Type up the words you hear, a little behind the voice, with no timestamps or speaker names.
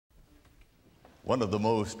One of the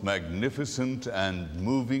most magnificent and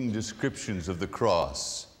moving descriptions of the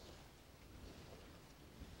cross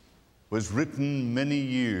was written many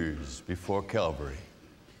years before Calvary.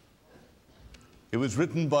 It was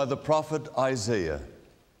written by the prophet Isaiah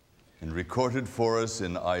and recorded for us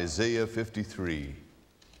in Isaiah 53.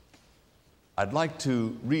 I'd like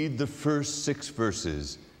to read the first 6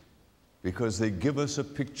 verses because they give us a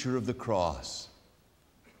picture of the cross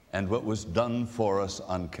and what was done for us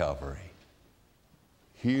on Calvary.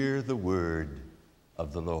 Hear the word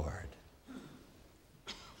of the Lord.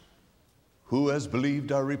 Who has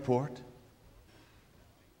believed our report?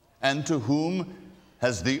 And to whom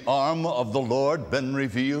has the arm of the Lord been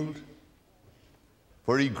revealed?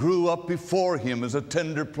 For he grew up before him as a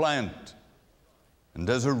tender plant, and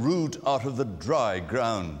as a root out of the dry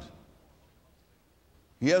ground.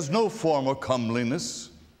 He has no form or comeliness,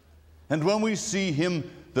 and when we see him,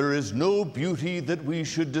 there is no beauty that we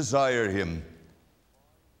should desire him.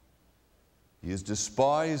 He is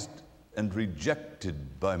despised and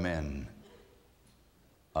rejected by men,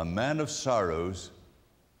 a man of sorrows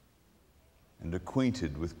and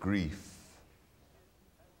acquainted with grief.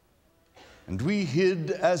 And we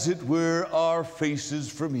hid, as it were, our faces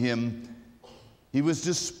from him. He was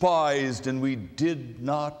despised, and we did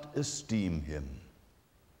not esteem him.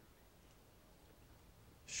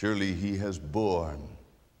 Surely he has borne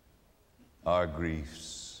our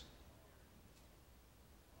griefs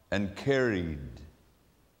and carried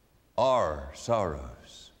our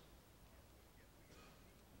sorrows.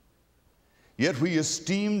 Yet we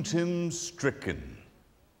esteemed him stricken,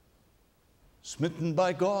 smitten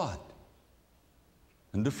by God,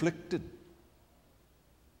 and afflicted.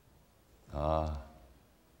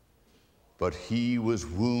 But he was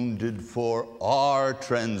wounded for our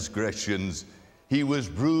transgressions. He was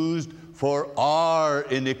bruised for our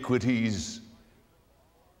iniquities.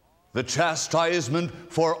 The chastisement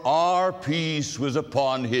for our peace was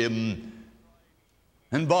upon him,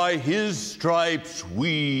 and by his stripes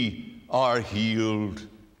we are healed.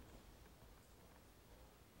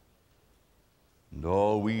 And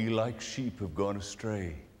all we like sheep have gone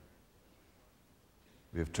astray.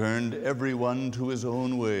 We have turned everyone to his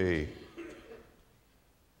own way,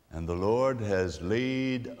 and the Lord has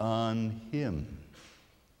laid on him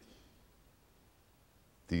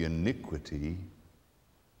the iniquity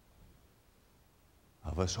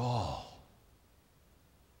of us all.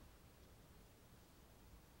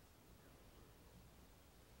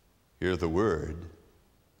 Hear the word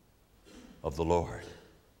of the Lord.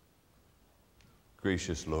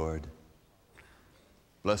 Gracious Lord,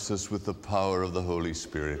 bless us with the power of the Holy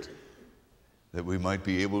Spirit, that we might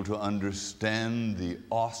be able to understand the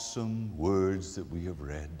awesome words that we have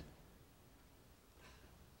read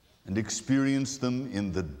and experience them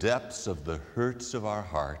in the depths of the hurts of our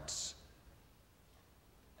hearts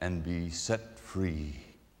and be set free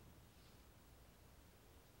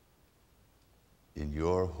in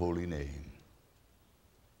your holy name.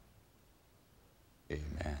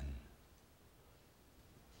 Amen.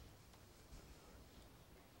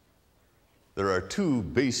 There are 2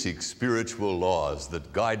 basic spiritual laws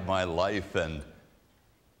that guide my life and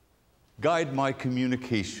guide my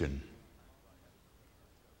communication.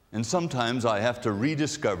 And sometimes I have to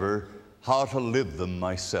rediscover how to live them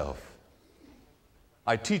myself.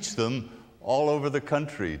 I teach them all over the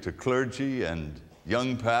country to clergy and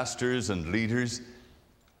young pastors and leaders.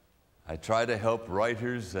 I try to help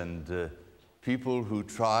writers and people who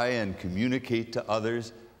try and communicate to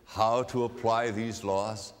others how to apply these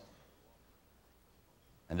laws.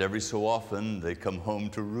 And every so often they come home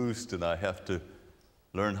to roost, and I have to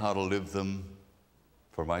learn how to live them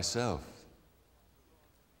for myself.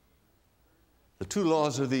 The 2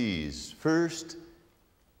 laws are these. First,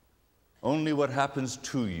 only what happens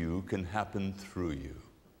to you can happen through you.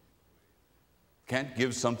 Can't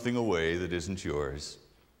give something away that isn't yours.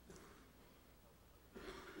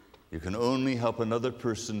 You can only help another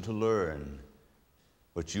person to learn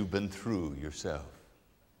what you've been through yourself.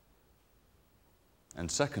 And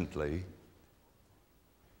secondly,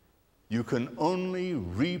 you can only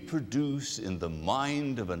reproduce in the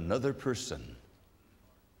mind of another person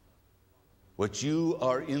what you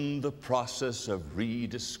are in the process of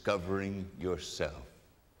rediscovering yourself.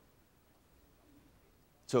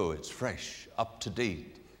 So it's fresh,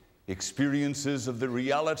 up-to-date experiences of the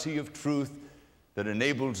reality of truth that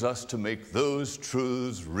enables us to make those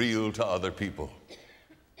truths real to other people.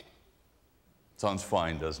 Sounds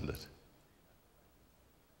fine, doesn't it?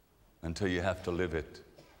 Until you have to live it.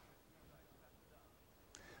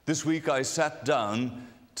 This week I sat down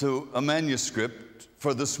to a manuscript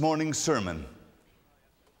for this morning's sermon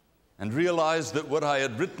and realized that what I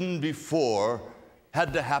had written before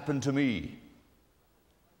had to happen to me.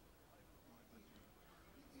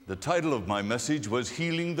 The title of my message was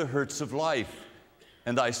Healing the Hurts of Life,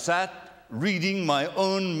 and I sat reading my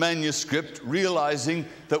own manuscript, realizing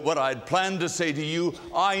that what I'd planned to say to you,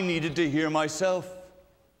 I needed to hear myself.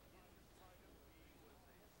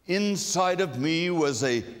 Inside of me was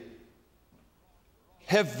a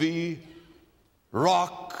heavy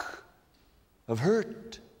rock of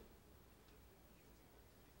hurt.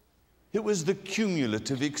 It was the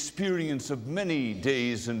cumulative experience of many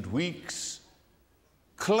days and weeks,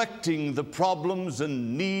 collecting the problems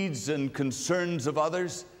and needs and concerns of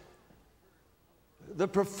others, the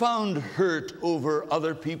profound hurt over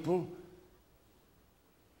other people,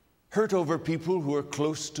 hurt over people who are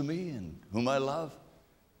close to me and whom I love,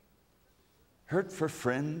 hurt for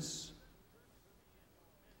friends,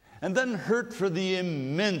 and then hurt for the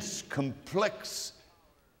immense, complex,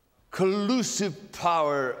 collusive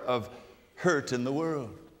power of hurt in the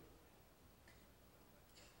world.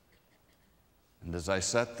 And as I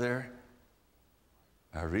sat there,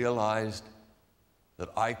 I realized that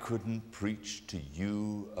I couldn't preach to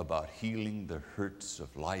you about healing the hurts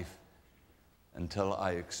of life until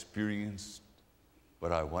I experienced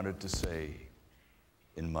what I wanted to say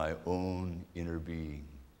in my own inner being.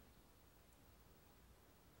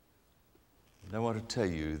 And I want to tell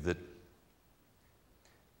you that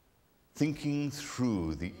thinking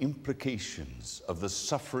through the implications of the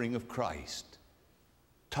suffering of Christ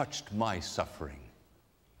touched my suffering.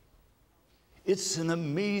 It's an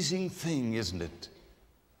amazing thing, isn't it?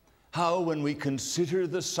 How when we consider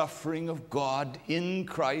the suffering of God in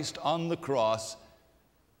Christ on the cross,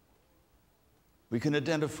 we can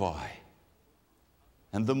identify.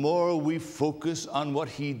 And the more we focus on what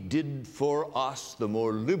He did for us, the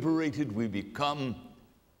more liberated we become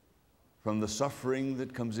from the suffering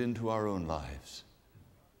that comes into our own lives.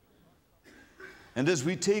 And as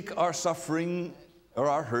we take our suffering or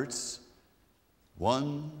our hurts,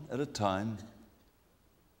 one at a time,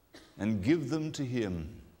 and give them to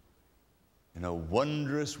Him in a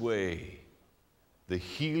wondrous way, the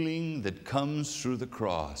healing that comes through the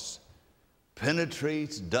cross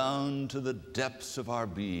penetrates down to the depths of our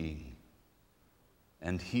being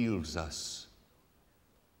and heals us.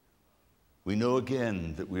 We know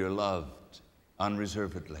again that we are loved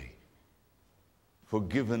unreservedly,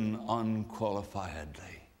 forgiven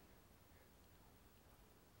unqualifiedly,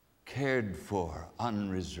 cared for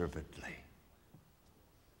unreservedly,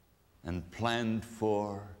 and planned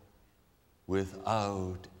for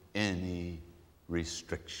without any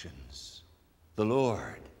restrictions. The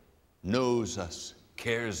Lord knows us,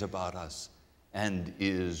 cares about us, and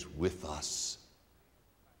is with us.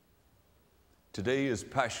 Today is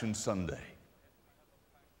Passion Sunday.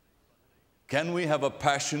 Can we have a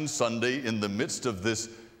Passion Sunday in the midst of this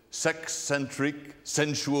sex-centric,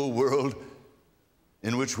 sensual world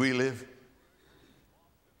in which we live?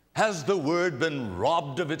 Has the word been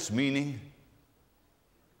robbed of its meaning?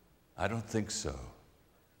 I don't think so.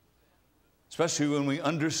 Especially when we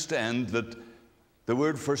understand that the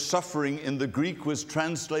word for suffering in the Greek was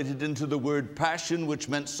translated into the word passion, which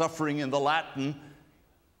meant suffering in the Latin.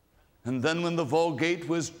 And then when the Vulgate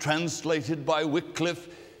was translated by Wycliffe,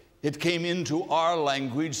 it came into our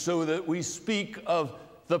language so that we speak of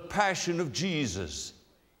the passion of Jesus.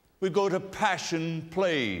 We go to passion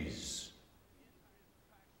plays.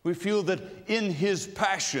 We feel that in His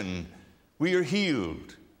passion we are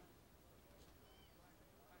healed.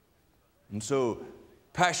 And so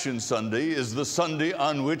Passion Sunday is the Sunday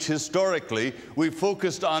on which historically we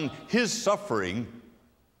focused on His suffering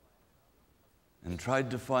and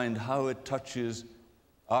tried to find how it touches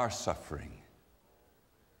our suffering.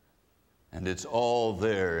 And it's all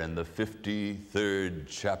there in the 53rd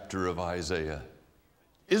chapter of Isaiah.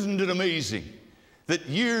 Isn't it amazing that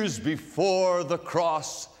years before the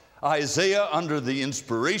cross, Isaiah, under the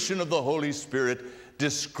inspiration of the Holy Spirit,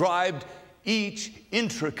 described each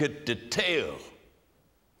intricate detail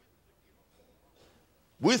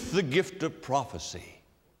with the gift of prophecy.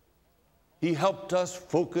 He helped us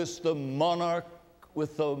focus the monarch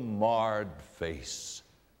with the marred face,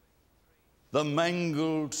 the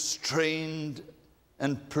mangled, strained,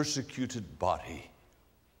 and persecuted body,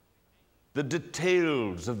 the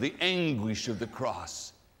details of the anguish of the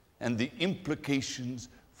cross, and the implications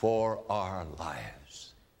for our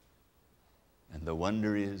lives. And the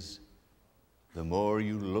wonder is, the more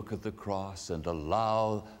you look at the cross and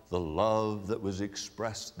allow the love that was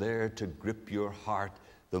expressed there to grip your heart,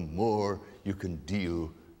 the more you can deal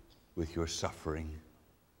with your suffering.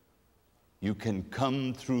 You can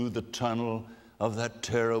come through the tunnel of that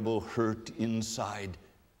terrible hurt inside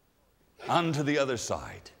onto the other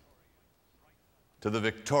side. to the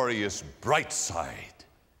victorious bright side.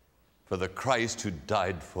 For the Christ who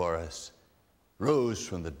died for us rose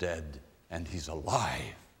from the dead, and he's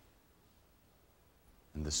alive.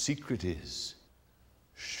 And the secret is,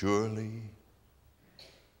 surely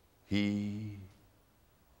he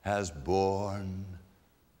has borne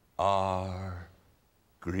our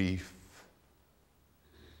grief.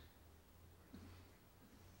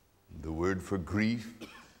 The word for grief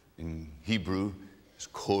in Hebrew is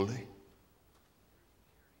koli.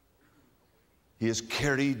 He has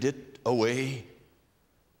carried it away.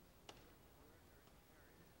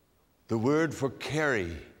 The word for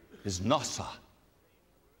carry is nasa,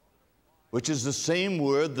 which is the same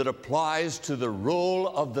word that applies to the role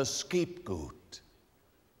of the scapegoat.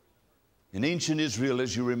 In ancient Israel,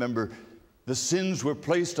 as you remember, the sins were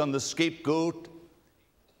placed on the scapegoat,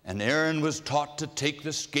 and Aaron was taught to take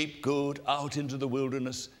the scapegoat out into the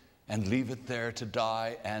wilderness and leave it there to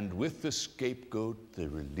die, and with the scapegoat, the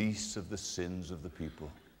release of the sins of the people.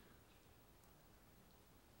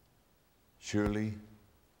 Surely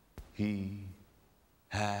he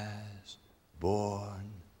has borne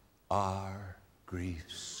our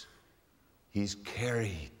griefs. He's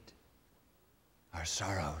carried our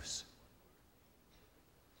sorrows.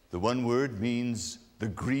 The one word means the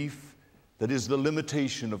grief that is the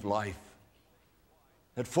limitation of life,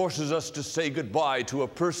 that forces us to say goodbye to a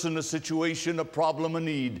person, a situation, a problem, a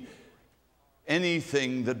need,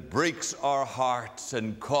 anything that breaks our hearts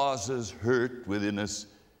and causes hurt within us.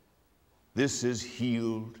 This is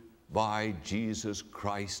healed by Jesus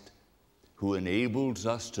Christ, who enables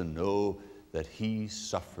us to know that he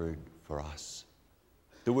suffered for us.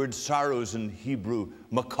 The word sorrows in Hebrew,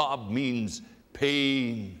 makab, means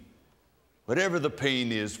pain. Whatever the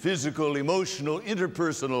pain is, physical, emotional,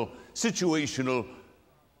 interpersonal, situational,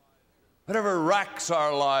 whatever racks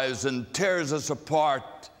our lives and tears us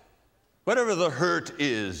apart, whatever the hurt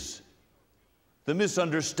is, the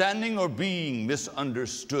misunderstanding or being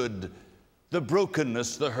misunderstood, the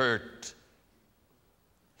brokenness, the hurt,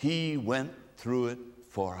 he went through it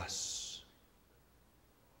for us.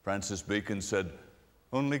 Francis Bacon said,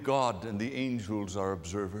 "Only God and the angels are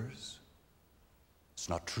observers." It's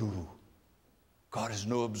not true. God is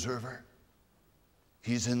no observer.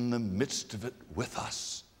 He's in the midst of it with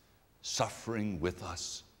us, suffering with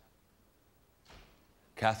us.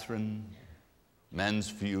 Catherine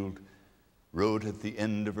Mansfield wrote at the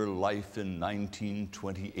end of her life in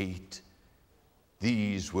 1928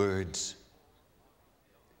 these words: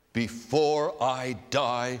 "Before I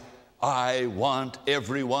die, I want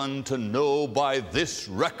everyone to know by this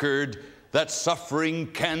record that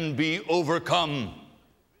suffering can be overcome.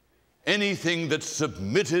 Anything that's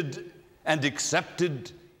submitted and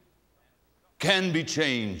accepted can be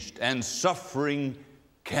changed, and suffering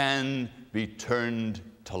can be turned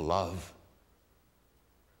to love."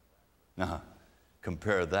 Now,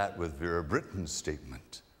 compare that with Vera Britton's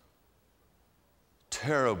statement.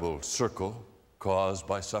 Terrible circle caused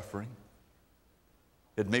by suffering.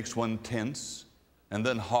 It makes one tense, and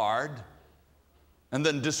then hard, and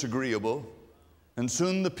then disagreeable, and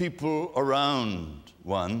soon the people around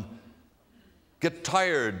one get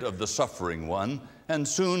tired of the suffering one, and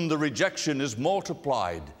soon the rejection is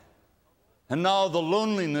multiplied. And now the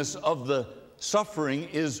loneliness of the suffering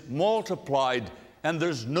is multiplied, and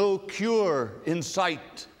there's no cure in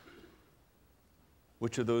sight.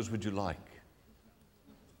 Which of those would you like?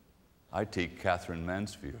 I take Catherine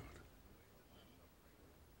Mansfield.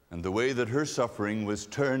 And the way that her suffering was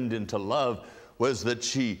turned into love was that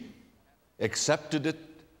she accepted it,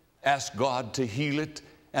 asked God to heal it,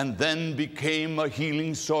 and then became a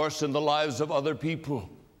healing source in the lives of other people.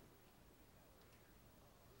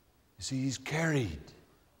 You see, he's carried,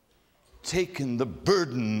 taken the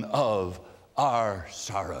burden of our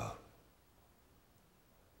sorrow.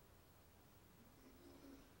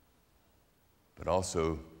 But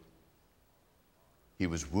also, he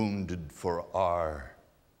was wounded for our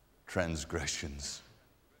transgressions.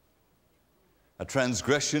 A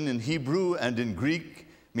transgression in Hebrew and in Greek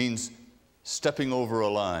means stepping over a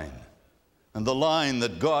line. And the line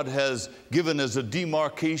that God has given as a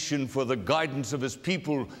demarcation for the guidance of his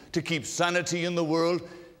people to keep sanity in the world,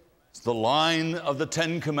 it's the line of the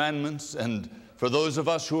Ten Commandments. And for those of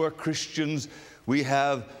us who are Christians, we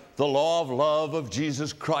have the law of love of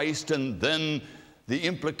Jesus Christ, and then the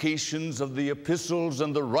implications of the epistles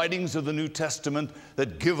and the writings of the New Testament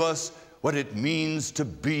that give us what it means to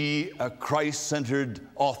be a Christ-centered,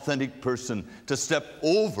 authentic person. To step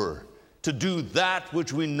over, to do that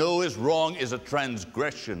which we know is wrong, is a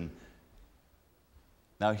transgression.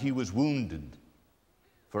 Now, he was wounded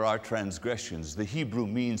for our transgressions. The Hebrew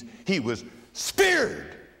means he was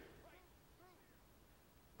speared.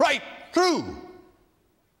 true.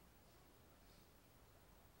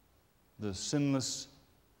 The sinless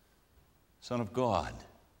Son of God.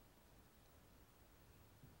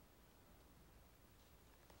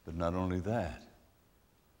 But not only that,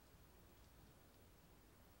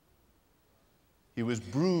 he was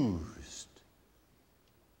bruised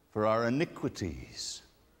for our iniquities.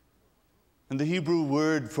 And the Hebrew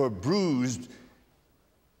word for bruised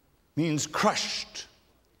means crushed.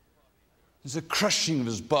 There's a crushing of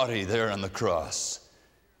his body there on the cross.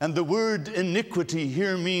 And the word iniquity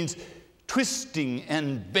here means twisting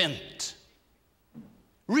and bent,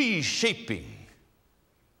 reshaping.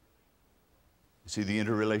 You see the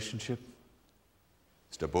interrelationship?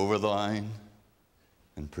 Step over the line,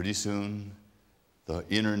 and pretty soon the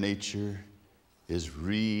inner nature is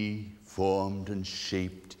reformed and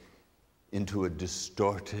shaped into a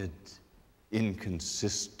distorted,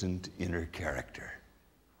 inconsistent inner character.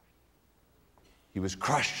 He was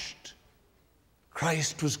crushed.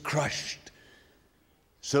 Christ was crushed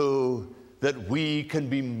so that we can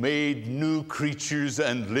be made new creatures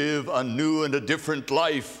and live a new and a different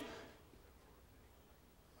life.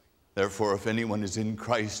 Therefore, if anyone is in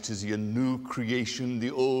Christ, is he a new creation?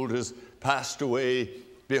 The old has passed away.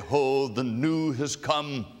 Behold, the new has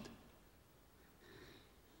come.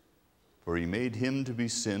 For he made him to be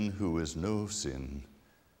sin who is no sin,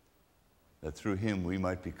 that through him we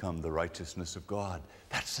might become the righteousness of God.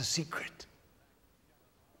 That's the secret.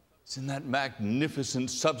 It's in that magnificent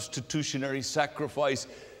substitutionary sacrifice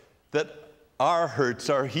that our hurts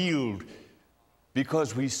are healed,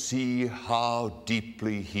 because we see how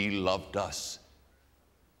deeply he loved us.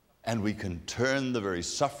 And we can turn the very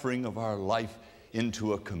suffering of our life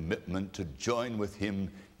into a commitment to join with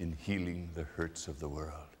him in healing the hurts of the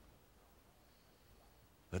world.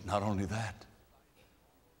 But not only that,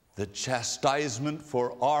 the chastisement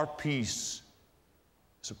for our peace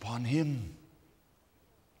is upon him.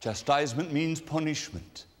 Chastisement means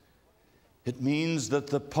punishment. It means that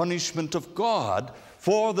the punishment of God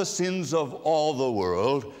for the sins of all the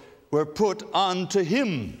world were put onto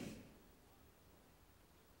him.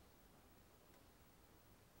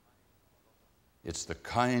 It's the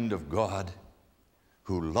kind of God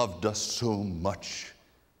who loved us so much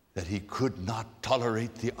that he could not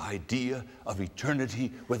tolerate the idea of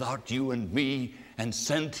eternity without you and me, and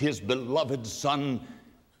sent his beloved Son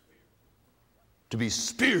to be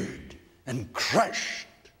speared and crushed.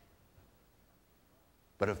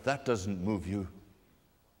 But if that doesn't move you,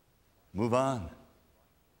 move on.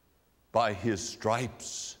 By his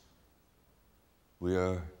stripes, we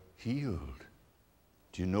are healed.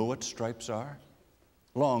 Do you know what stripes are?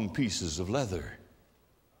 Long pieces of leather.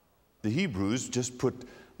 The Hebrews just put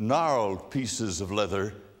gnarled pieces of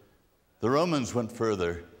leather. The Romans went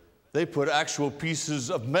further. They put actual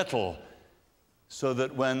pieces of metal, so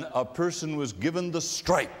that when a person was given the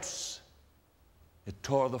stripes, it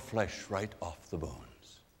tore the flesh right off the bones.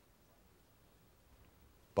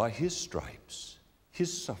 By his stripes,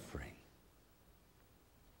 his suffering,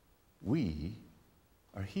 we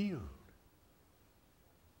are healed.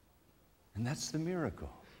 And that's the miracle.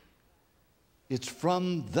 It's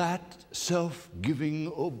from that self-giving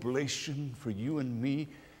oblation for you and me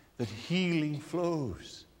that healing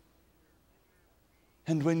flows.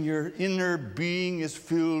 And when your inner being is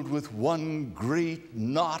filled with one great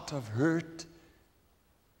knot of hurt,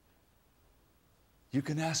 you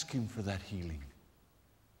can ask him for that healing,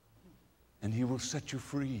 and he will set you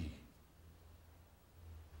free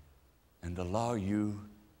and allow you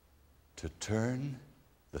to turn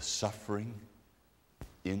the suffering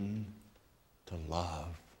into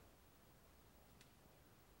love.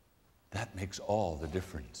 That makes all the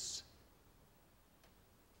difference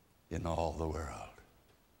in all the world.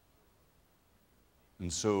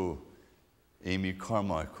 And so Amy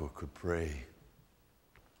Carmichael could pray,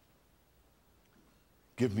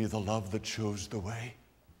 give me the love that shows the way,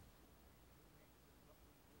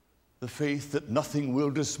 the faith that nothing will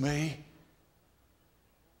dismay,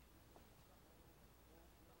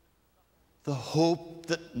 the hope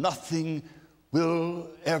that nothing will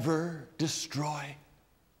ever destroy,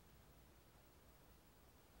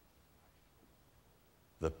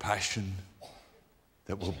 the passion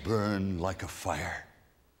that will burn like a fire.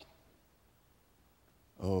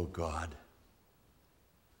 Oh God,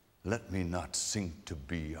 let me not sink to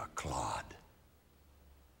be a clod.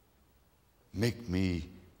 Make me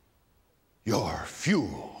your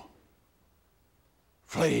fuel,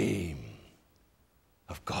 flame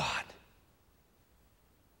of God.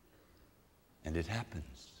 And it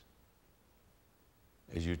happens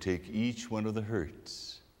as you take each one of the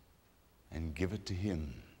hurts and give it to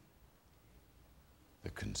him.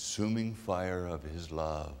 The consuming fire of his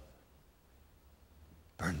love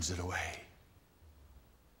burns it away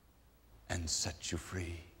and sets you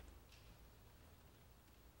free.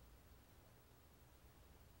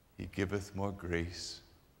 He giveth more grace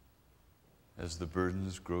as the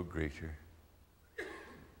burdens grow greater.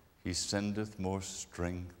 He sendeth more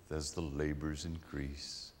strength as the labors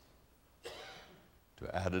increase.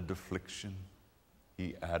 To added affliction,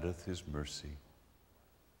 he addeth his mercy.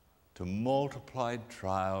 To multiplied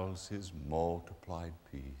trials, his multiplied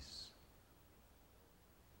peace.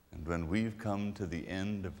 And when we've come to the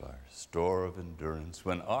end of our store of endurance,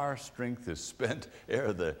 when our strength is spent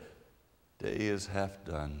ere the day is half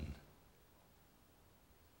done,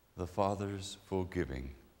 the Father's full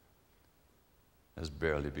giving has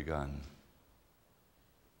barely begun.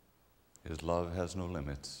 His love has no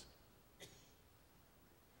limits.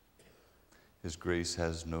 His grace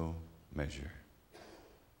has no measure.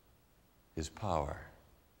 His power,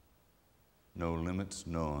 no limits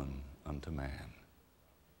known unto man.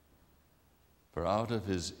 For out of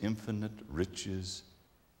his infinite riches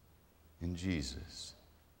in Jesus,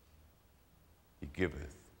 he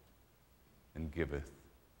giveth and giveth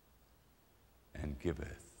and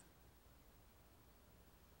giveth